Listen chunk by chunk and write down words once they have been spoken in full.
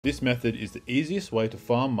This method is the easiest way to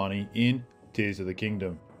farm money in Tears of the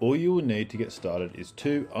Kingdom. All you will need to get started is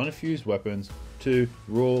 2 unfused weapons, 2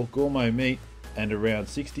 raw gourmet meat, and around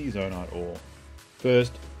 60 zonite ore.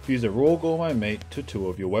 First, fuse a raw gourmet meat to 2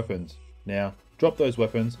 of your weapons. Now, drop those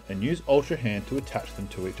weapons and use Ultra Hand to attach them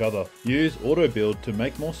to each other. Use auto build to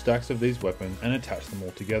make more stacks of these weapons and attach them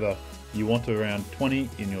all together. You want around 20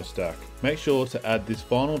 in your stack. Make sure to add this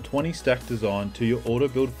final 20 stack design to your auto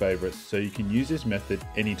build favorites so you can use this method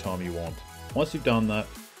anytime you want. Once you've done that,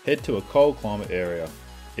 head to a cold climate area.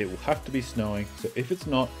 It will have to be snowing, so if it's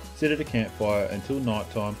not, sit at a campfire until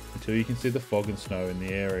nighttime until you can see the fog and snow in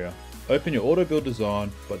the area. Open your auto build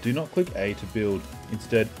design, but do not click A to build.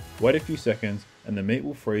 Instead, wait a few seconds and the meat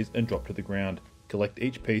will freeze and drop to the ground. Collect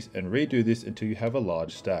each piece and redo this until you have a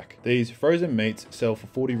large stack. These frozen meats sell for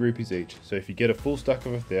 40 rupees each, so if you get a full stack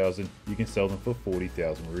of 1,000, you can sell them for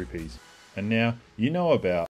 40,000 rupees. And now you know about